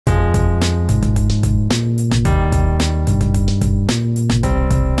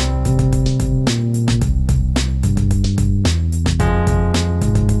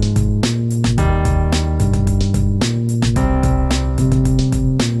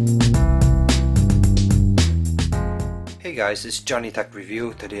guys, it's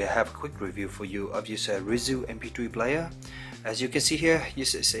JohnyTechReview. Today I have a quick review for you of this RUIZU Mp3 player. As you can see here,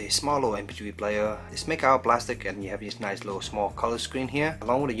 this is a small little Mp3 player. It's made out of plastic and you have this nice little small color screen here.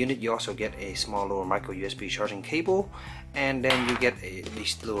 Along with the unit you also get a small little micro USB charging cable, and then you get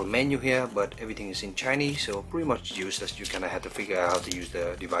this little menu here, but everything is in Chinese, so pretty much useless. You kind of have to figure out how to use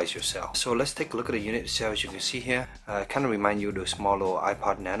the device yourself. So let's take a look at the unit itself. As you can see here, kind of remind you of the small little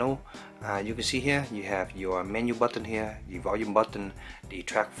iPod Nano. You can see here you have your menu button here, the volume button, the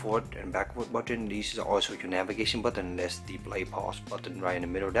track forward and backward button. These are also your navigation button. There's the play pause button right in the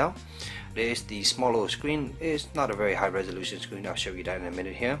middle down. There's the small little screen. It's not a very high resolution screen. I'll show you that in a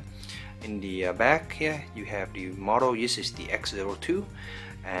minute here. In the back here you have the model. This is the X02,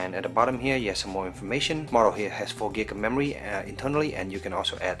 and at the bottom here you have some more information. Model here has 4 GB of memory internally, and you can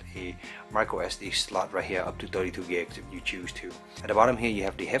also add a microSD slot right here up to 32 GB if you choose to. At the bottom here you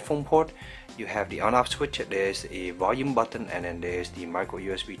have the headphone port, you have the on-off switch, there's a volume button, and then there's the micro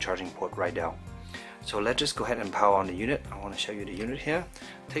USB charging port right down. So let's just go ahead and power on the unit. I want to show you the unit here.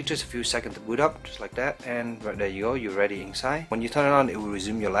 Take just a few seconds to boot up, just like that, and right there you go, you're ready inside. When you turn it on, it will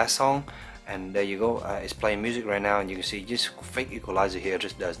resume your last song, and there you go. It's playing music right now, and you can see just fake equalizer here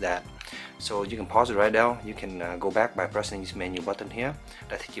just does that. So you can pause it right now. You can go back by pressing this menu button here.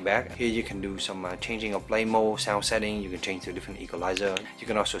 That takes you back. Here you can do some changing of play mode, sound setting. You can change to a different equalizer. You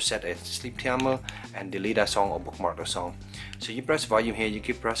can also set a sleep timer and delete that song or bookmark the song. So you press volume here, you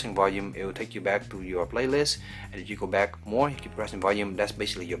keep pressing volume, it will take you back to your playlist. And if you go back more, you keep pressing volume, that's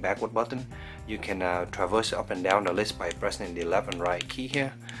basically your backward button. You can traverse up and down the list by pressing the left and right key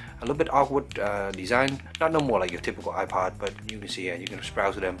here. A little bit awkward design, not no more like your typical iPod, but you can see here, you can just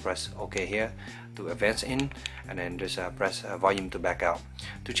browse to them, press OK here to advance in, and then just press volume to back out.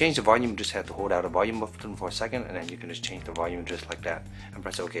 To change the volume, you just have to hold out the volume button for a second, and then you can just change the volume just like that, and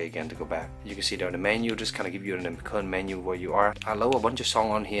press OK again to go back. You can see there the menu, just kind of give you the current menu where you are. I load a bunch of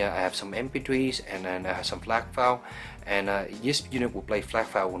songs on here. I have some MP3s, and then I have some FLAC file, and this unit will play FLAC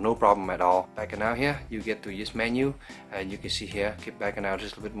file with no problem at all. Backing out here, you get to this menu, and you can see here, keep backing out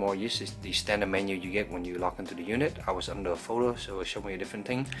just a little bit more. This is the standard menu you get when you log into the unit. I was under a photo, so it'll show me a different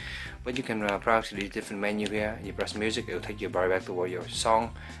thing, but you can browse to the different menu here. You press music, it'll take you right back to where your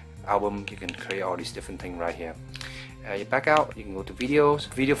song, album, you can create all these different things right here. You back out, you can go to videos.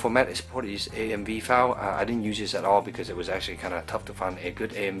 Video format is supported is AMV file. I didn't use this at all because it was actually kind of tough to find a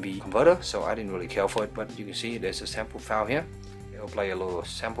good AMV converter, so I didn't really care for it, but you can see there's a sample file here. It'll play a little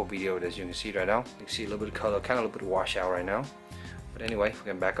sample video as you can see right now. You can see a little bit of color, kind of a little bit of washout right now. But anyway,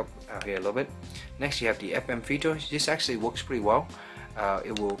 we can back up out here a little bit. Next you have the FM feature. This actually works pretty well.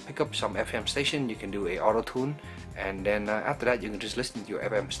 It will pick up some FM station. You can do a auto tune, and then after that you can just listen to your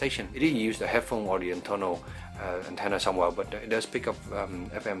FM station. It didn't use the headphone or the internal antenna somewhere, but it does pick up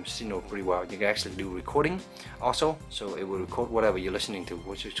FM signal pretty well. You can actually do recording also, so it will record whatever you're listening to,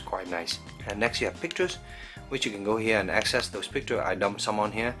 which is quite nice. And next you have pictures, which you can go here and access those pictures. I dumped some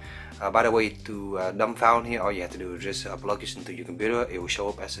on here. By the way, to dump file on here, all you have to do is just plug this into your computer. It will show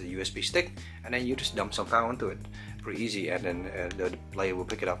up as a USB stick, and then you just dump some file onto it. Pretty easy, and then the player will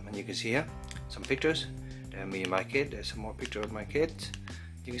pick it up. And you can see here some pictures. Then me and my kid. There's some more pictures of my kids.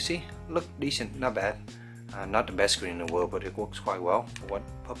 You can see, look decent, not bad. Not the best screen in the world, but it works quite well for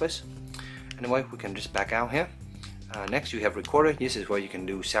what purpose. Anyway, we can just back out here. Next you have recorder. This is where you can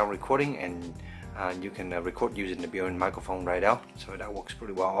do sound recording, and you can record using the built-in microphone right out, so that works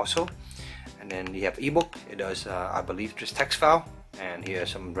pretty well also. And then you have ebook. It does I believe just text file, and here's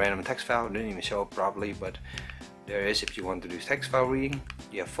some random text file. It didn't even show up properly, but there is if you want to do text file reading.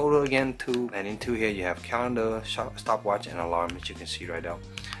 You have photo again too, and into here you have calendar, stopwatch, and alarm, as you can see right now.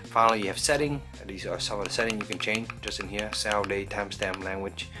 Finally you have setting. These are some of the settings you can change just in here: sound, date, timestamp,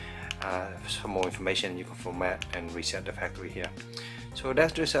 language. Some more information you can format and reset the factory here. So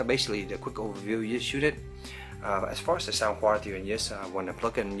that's just basically the quick overview. You shoot it. As far as the sound quality, and yes, when I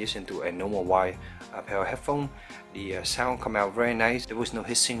plug in this into a normal wire pair of headphone, the sound come out very nice. There was no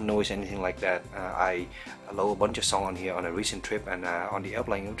hissing noise, anything like that. I load a bunch of songs on here on a recent trip, and on the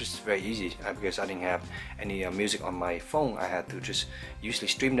airplane it was just very easy because I didn't have any music on my phone. I had to just usually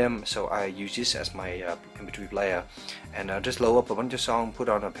stream them, so I use this as my MP3 player, and just load up a bunch of songs, put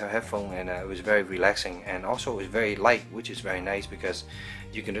on a pair of headphones, and it was very relaxing, and also it was very light, which is very nice because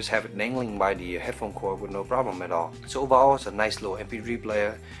you can just have it dangling by the headphone cord with no problem at all. So overall, it's a nice little MP3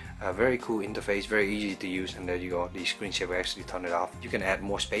 player. Very cool interface, very easy to use, and there you go, the screensaver actually turned it off. You can add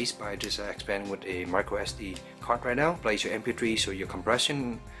more space by just expanding with a microSD card right now. Plays your MP3, so your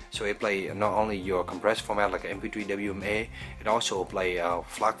compression, so it play not only your compressed format like MP3 WMA, it also play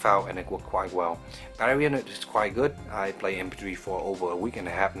FLAC file, and it works quite well. Battery on it is quite good. I play MP3 for over a week and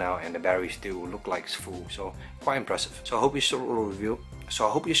a half now, and the battery still look like it's full, so quite impressive. So I hope your short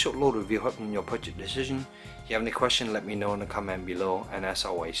little review helped in your purchase decision. If you have any question, let me know in the comment below, and as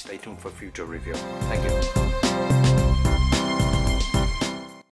always, stay tuned for future review. Thank you.